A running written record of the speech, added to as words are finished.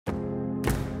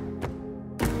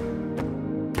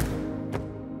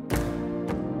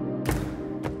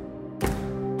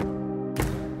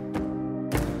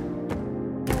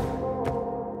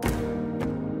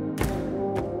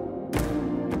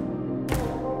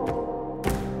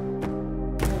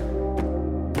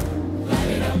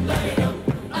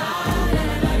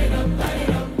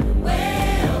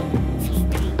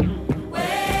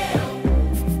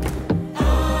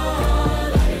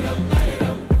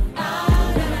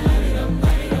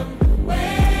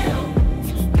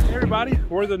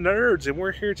We're the Nerds, and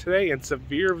we're here today in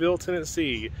Sevierville,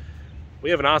 Tennessee. We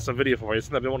have an awesome video for you,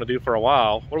 something I've been wanting to do for a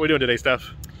while. What are we doing today,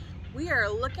 Steph? We are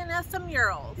looking at some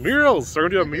murals. Murals! So we're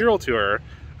going to do a mural tour.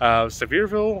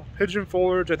 Sevierville, Pigeon,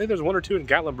 I think there's one or two in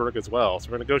Gatlinburg as well. So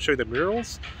we're going to go show you the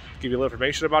murals, give you a little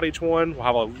information about each one.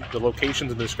 We'll have the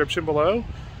locations in the description below.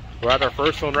 We're at our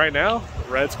first one right now,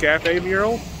 Red's Café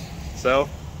mural. So,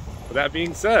 with that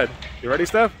being said, you ready,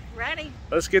 Steph? Ready.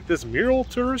 Let's get this mural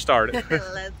tour started.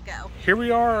 Let's go. Here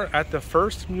we are at the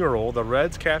first mural, the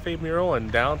Red's Café mural in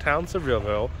downtown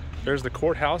Sevierville. There's the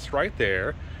courthouse right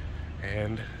there.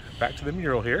 And back to the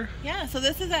mural here. Yeah, so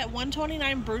this is at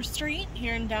 129 Bruce Street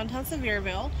here in downtown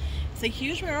Sevierville. It's a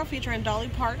huge mural featuring Dolly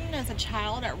Parton as a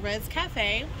child at Red's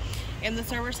Café, and the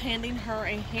servers handing her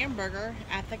a hamburger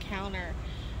at the counter.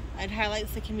 It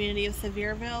highlights the community of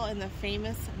Sevierville and the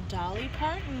famous Dolly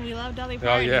Parton. We love Dolly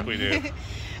Parton. Oh yeah, we do.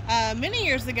 Many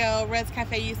years ago, Red's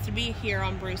Café used to be here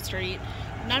on Bruce Street.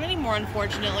 Not anymore,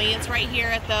 unfortunately. It's right here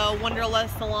at the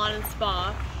Wanderlust Salon and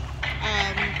Spa.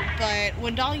 But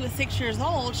when Dolly was 6 years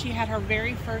old, she had her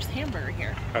very first hamburger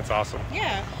here. That's awesome.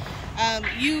 Yeah.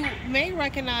 You may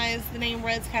recognize the name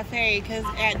Red's Café because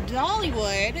at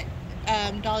Dollywood,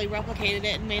 Dolly replicated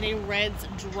it and made a Red's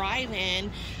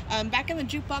Drive-In back in the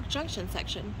Jukebox Junction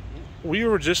section. We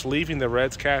were just leaving the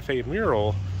Red's Café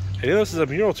mural, and this is a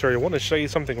mural tour. I want to show you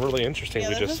something really interesting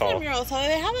we just saw. A mural. So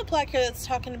they have a plaque here that's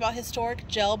talking about historic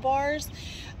jail bars.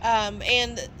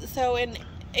 And so in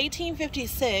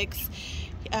 1856,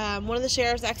 one of the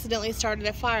sheriffs accidentally started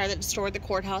a fire that destroyed the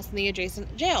courthouse and the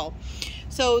adjacent jail.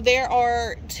 So there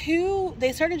are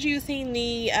they started using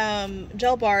the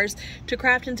jail bars to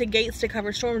craft into gates to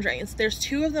cover storm drains. There's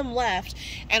two of them left,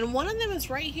 and one of them is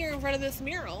right here in front of this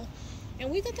mural. And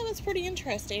we thought that was pretty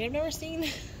interesting. I've never seen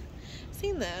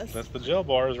this. That's the jail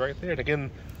bars right there. And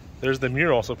again, there's the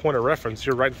mural, so point of reference,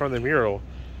 you're right in front of the mural.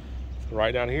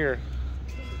 Right down here.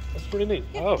 That's pretty neat.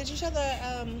 Yeah, oh. Did you show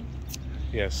the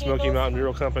yeah, Smoky Mountain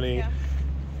Mural Company. Yeah.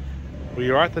 We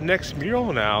are at the next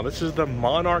mural now. This is the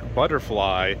Monarch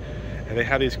Butterfly. And they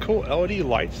have these cool LED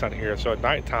lights down here. So at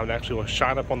nighttime, it actually will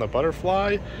shine up on the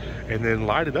butterfly and then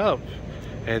light it up.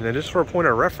 And then just for a point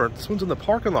of reference, this one's in the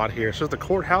parking lot here. So there's the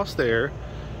courthouse there.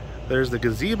 There's the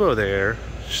gazebo there.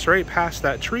 Straight past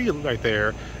that tree right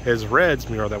there is Red's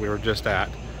mural that we were just at.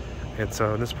 And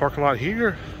so in this parking lot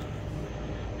here,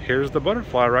 here's the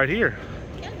butterfly right here.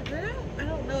 Yeah, Burro, I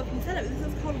don't know if you said it, but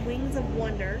this is called Wings of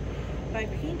Wonder by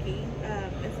Pinky.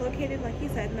 It's located, like you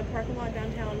said, in the parking lot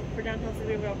downtown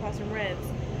Sevierville across from Red's.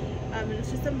 And it's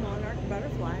just a monarch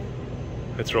butterfly.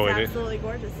 It's really neat. Absolutely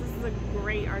gorgeous. This is a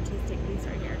great artistic piece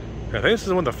right here. I think this is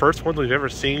one of the first ones we've ever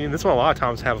seen. This one a lot of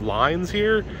times have lines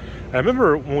here. I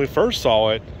remember when we first saw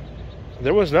it,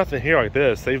 there was nothing here like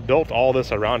this. They've built all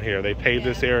this around here. They paved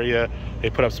this area. They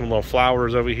put up some little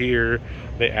flowers over here.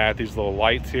 They add these little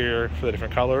lights here for the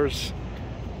different colors.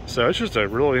 So it's just a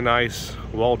really nice,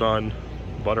 well done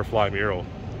butterfly mural.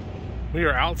 We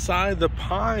are outside the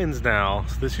Pines now.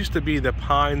 So this used to be the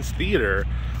Pines Theater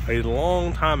a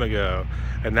long time ago.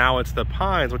 And now it's the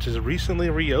Pines, which is recently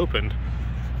reopened.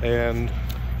 And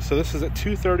so this is at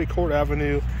 230 Court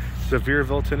Avenue,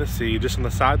 Sevierville, Tennessee, just on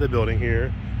the side of the building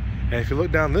here. And if you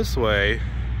look down this way,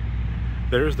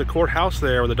 there's the courthouse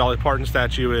there where the Dolly Parton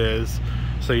statue is.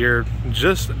 So you're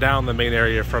just down the main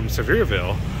area from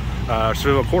Sevierville,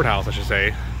 Sevierville Courthouse, I should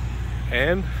say.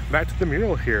 And back to the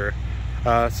mural here.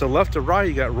 So left to right,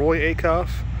 you got Roy Acuff,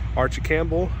 Archie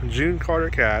Campbell, June Carter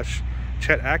Cash,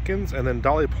 Chet Atkins, and then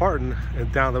Dolly Parton,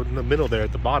 and down in the middle there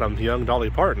at the bottom, young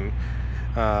Dolly Parton.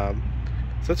 So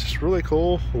it's just really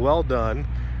cool, well done.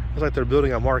 Looks like they're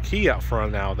building a marquee out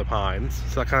front now of the Pines.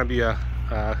 So that kind of be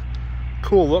a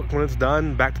cool look when it's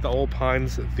done. Back to the old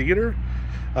Pines Theater.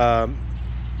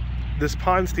 This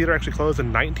Pines Theater actually closed in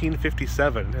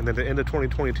 1957, and then at the end of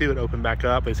 2022 it opened back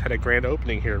up. It's had a grand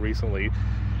opening here recently.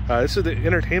 This is the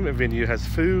entertainment venue. It has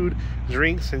food,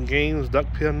 drinks, and games, duck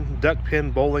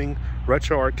pin bowling,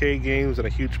 retro arcade games, and a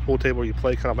huge pool table where you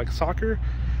play kind of like soccer.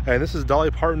 And this is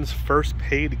Dolly Parton's first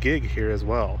paid gig here as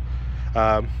well.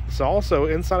 So also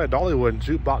inside of Dollywood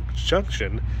Jukebox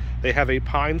Junction, they have a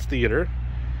Pines Theater.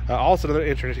 Also another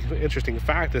interesting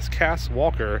fact is Cass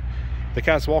Walker. The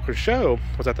Cass Walker show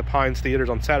was at the Pines Theaters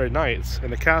on Saturday nights,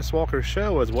 and the Cass Walker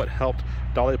show is what helped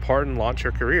Dolly Parton launch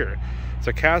her career.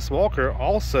 So Cass Walker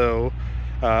also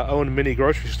owned many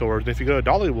grocery stores, and if you go to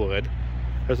Dollywood,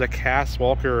 there's a Cass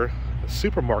Walker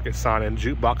supermarket sign in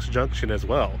Jukebox Junction as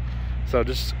well. So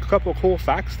just a couple of cool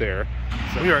facts there.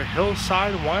 So we are at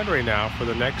Hillside Winery now for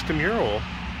the next mural.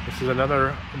 This is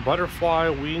another butterfly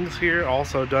wings here,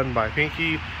 also done by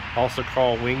Pinky, also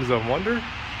called Wings of Wonder.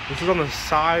 This is on the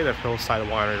side of Hillside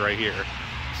Winery right here.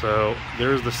 So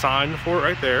there's the sign for it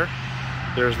right there.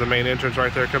 There's the main entrance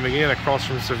right there coming in across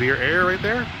from Severe Air right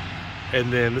there.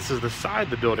 And then this is the side of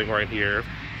the building right here.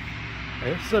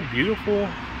 And this is a beautiful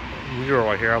mural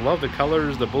right here. I love the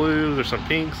colors, the blues. There's some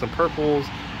pinks, some purples,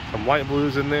 some light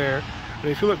blues in there. And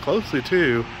if you look closely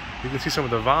too, you can see some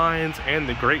of the vines and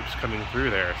the grapes coming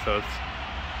through there. So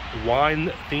it's wine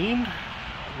themed,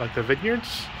 like the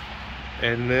vineyards,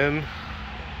 and then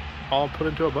all put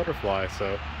into a butterfly.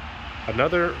 So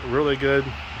another really good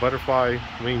butterfly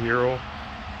wing mural.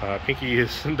 Pinky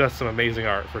does some amazing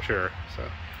art for sure. So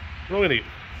really neat.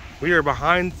 We are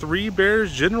behind Three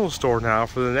Bears General Store now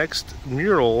for the next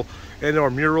mural, and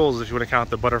our murals if you want to count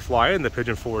the butterfly and the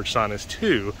Pigeon Forge sign as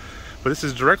two. But this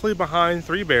is directly behind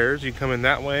Three Bears. You can come in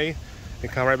that way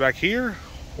and come right back here,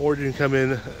 or you can come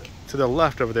in to the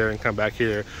left over there and come back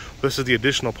here. This is the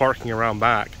additional parking around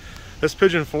back. This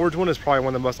Pigeon Forge one is probably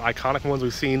one of the most iconic ones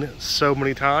we've seen so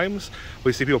many times.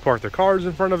 We see people park their cars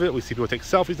in front of it. We see people take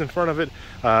selfies in front of it.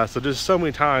 So just so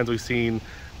many times we've seen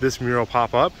this mural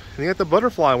pop up. And you got the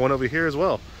butterfly one over here as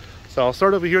well. So I'll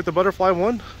start over here at the butterfly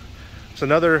one. It's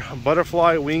another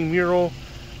butterfly wing mural.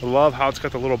 I love how it's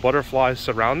got the little butterflies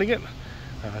surrounding it.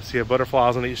 See a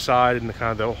butterflies on each side and the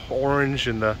kind of the orange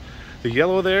and the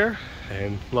yellow there.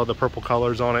 And love the purple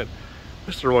colors on it.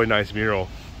 Just a really nice mural.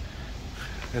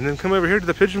 And then come over here to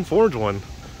the Pigeon Forge one.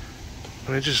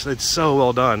 And it's so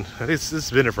well done. I think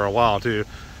it's been here for a while too.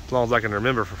 As long as I can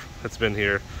remember it's been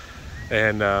here.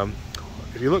 And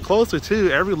if you look closely too,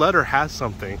 every letter has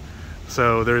something.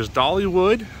 So there's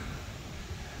Dollywood.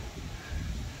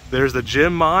 There's the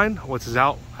gem mine, which is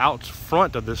out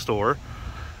front of this store.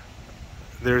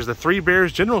 There's the Three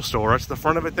Bears General Store. That's the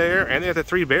front of it there. And they have the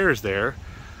Three Bears there.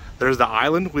 There's the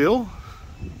Island Wheel.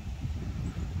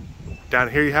 Down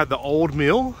here you have the Old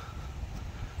Mill,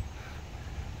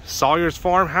 Sawyer's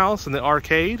Farmhouse and the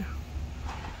arcade.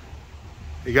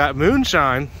 You got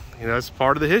moonshine. You know, it's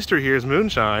part of the history here is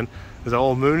moonshine. There's an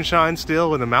old moonshine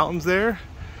still in the mountains there.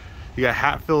 You got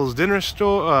Hatfield's dinner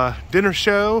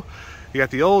show. You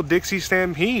got the old Dixie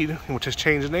Stampede, which has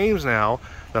changed names now.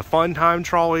 The Fun Time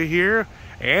Trolley here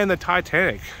and the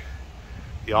Titanic.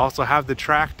 You also have the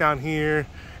track down here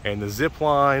and the zip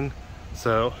line.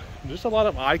 So just a lot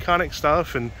of iconic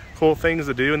stuff and cool things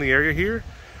to do in the area here.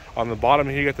 On the bottom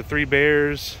here you got the Three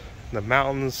Bears, the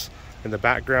mountains in the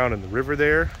background and the river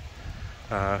there.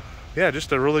 Yeah,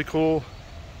 just a really cool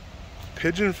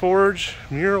Pigeon Forge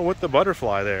mural with the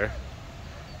butterfly there.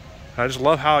 I just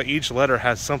love how each letter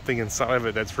has something inside of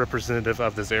it that's representative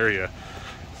of this area.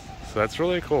 So that's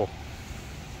really cool.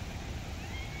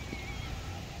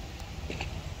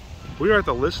 We are at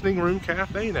the Listening Room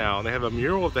Cafe now, and they have a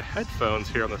mural of the headphones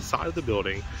here on the side of the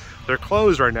building. They're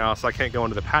closed right now, so I can't go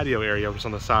into the patio area. I'm just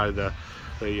on the side of the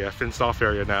fenced off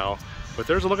area now. But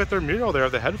there's a look at their mural there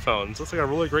of the headphones. Looks like a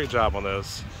really great job on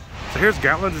this. So here's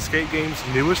Gatlins Escape Game's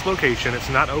newest location. It's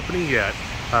not opening yet.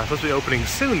 It's supposed to be opening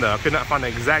soon though. I could not find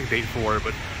an exact date for it,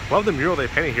 but love the mural they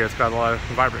painted here. It's got a lot of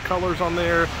vibrant colors on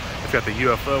there. It's got the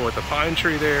UFO with the pine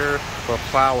tree there, a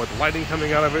plow with lighting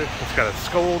coming out of it. It's got a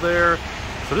skull there.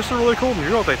 So this is a really cool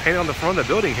mural they painted on the front of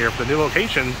the building here for the new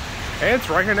location. And it's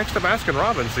right here next to Baskin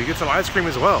Robbins, so you get some ice cream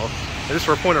as well. And just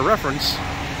for a point of reference,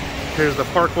 here's the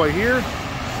Parkway here,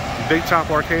 Big Top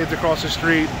Arcades across the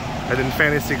street, and then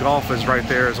Fantasy Golf is right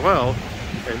there as well.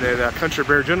 And then Country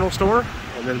Bear General Store,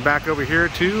 and then back over here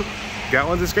to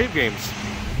Gatlins Escape Games.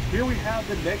 Here we have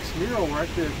the next mural. We're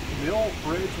at the Mill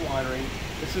Bridge Winery.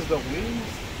 This is the Wings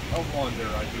of Wonder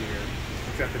right here.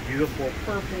 It's got the beautiful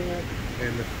purple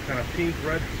and the kind of pink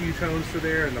red hue tones to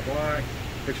there and the black.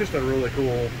 It's just a really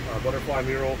cool butterfly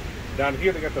mural. Down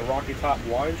here they got the Rocky Top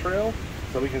Wine Trail.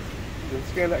 So we can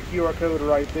scan that QR code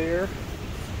right there.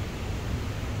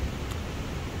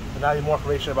 And now you have more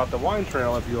information about the wine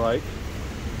trail if you like.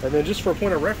 And then just for a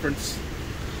point of reference,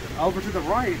 over to the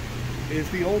right is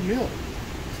the Old Mill.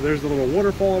 So there's the little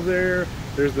waterfall over there.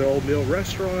 There's the Old Mill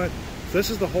restaurant. So this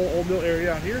is the whole Old Mill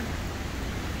area out here.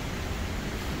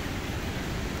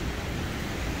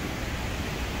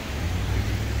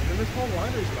 And this whole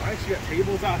winery is nice. You got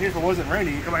tables out here if it wasn't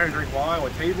raining. You come out here and drink wine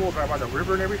with tables right by the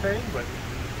river and everything. But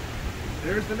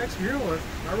there's the next mural.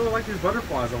 I really like these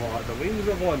butterflies a lot. The Wings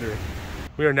of Wonder.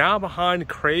 We are now behind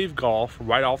Crave Golf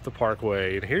right off the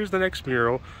Parkway. And here's the next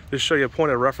mural. Just show you a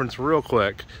point of reference real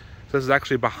quick. So this is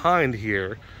actually behind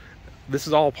here. This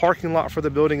is all parking lot for the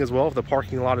building as well. If the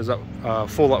parking lot is up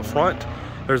full up front,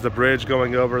 there's the bridge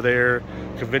going over there,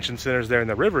 convention center's there, and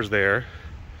the river's there.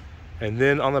 And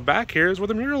then on the back here is where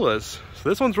the mural is. So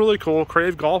this one's really cool.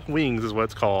 Crave Golf Wings is what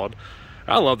it's called.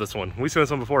 I love this one. We've seen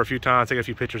this one before a few times, taken a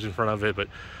few pictures in front of it, but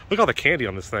look at all the candy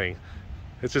on this thing.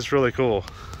 It's just really cool.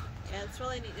 Yeah, it's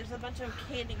really neat. There's a bunch of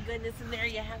candy goodness in there.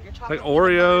 You have your chocolate, like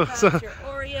Oreo, cups, your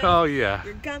Oreos, oh yeah,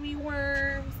 your gummy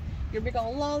worms, your big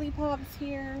old lollipops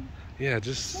here. Yeah,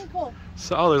 just really cool.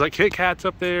 So oh, there's like Kit Kats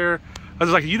up there.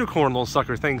 There's like unicorn little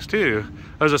sucker things too.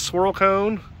 There's a swirl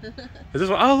cone. Is this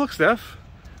one? Oh, look, Steph,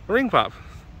 a ring pop.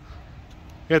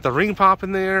 You got the ring pop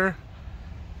in there.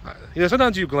 You know,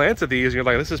 sometimes you glance at these and you're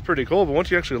like, this is pretty cool, but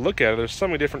once you actually look at it, there's so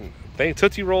many different things.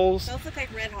 Tootsie Rolls. Those look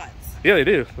like Red Hots. Yeah, they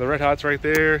do. The Red Hots right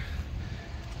there.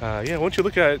 Yeah, once you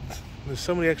look at it, there's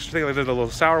so many extra things. Like there's a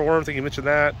little sour worm, I think you mentioned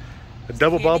that. A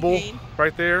double bubble cane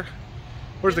right there.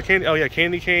 Where's the candy? Oh yeah,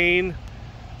 candy cane.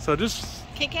 So just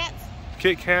Kit Kats.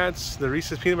 Kit Kats, the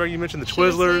Reese's Peanut Butter you mentioned, the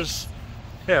Twizzlers.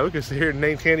 Yeah, we could sit here and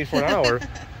name candy for an hour. But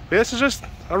this is just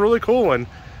a really cool one.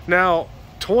 Now,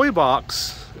 Toy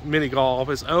Box Mini Golf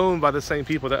is owned by the same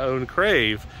people that own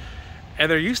Crave.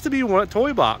 And there used to be one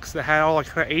Toy Box that had all like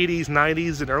kind of 80s,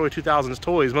 90s, and early 2000s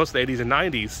toys, most of the 80s and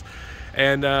 90s.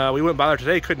 And we went by there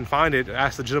today, couldn't find it,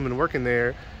 asked the gentleman working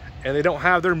there, and they don't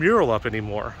have their mural up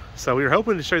anymore. So we were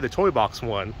hoping to show you the Toy Box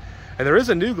one. And there is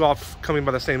a new golf coming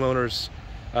by the same owners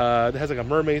that has like a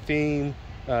mermaid theme,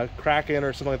 Kraken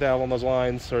or something like that along those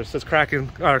lines. Or it says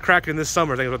Kraken this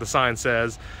summer, I think is what the sign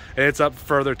says. And it's up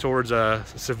further towards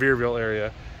Sevierville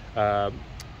area.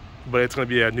 But it's going to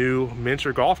be a new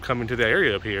miniature golf coming to the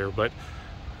area up here. But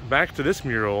back to this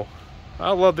mural,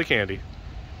 I love the candy.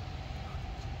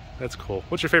 That's cool.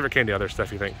 What's your favorite candy out there,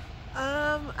 Steph, you think?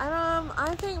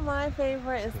 I think my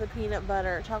favorite is the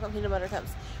chocolate peanut butter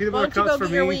cups. Peanut butter cups for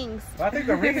me. Your wings? I think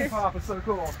the ring pop is so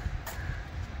cool.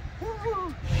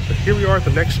 But here we are at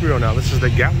the next mural now. This is the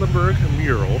Gatlinburg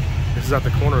mural. This is at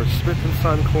the corner of Smith &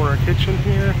 Son Corner Kitchen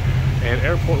here and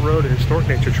Airport Road and Historic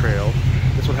Nature Trail.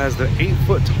 This one has the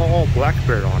 8-foot tall black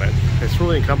bear on it. This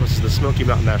really encompasses the Smoky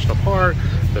Mountain National Park,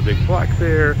 the big black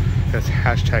bear, and it's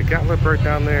hashtag Gatlinburg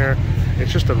down there.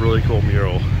 It's just a really cool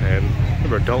mural. And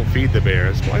remember, don't feed the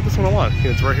bears. I like this one a lot.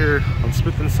 It's right here on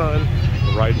Smith & Son,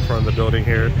 right in front of the building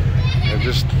here. And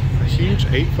just a huge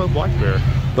 8-foot black bear.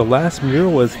 The last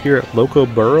mural was here at Loco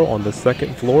Burro on the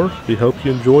 2nd floor. We hope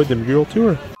you enjoyed the mural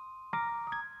tour.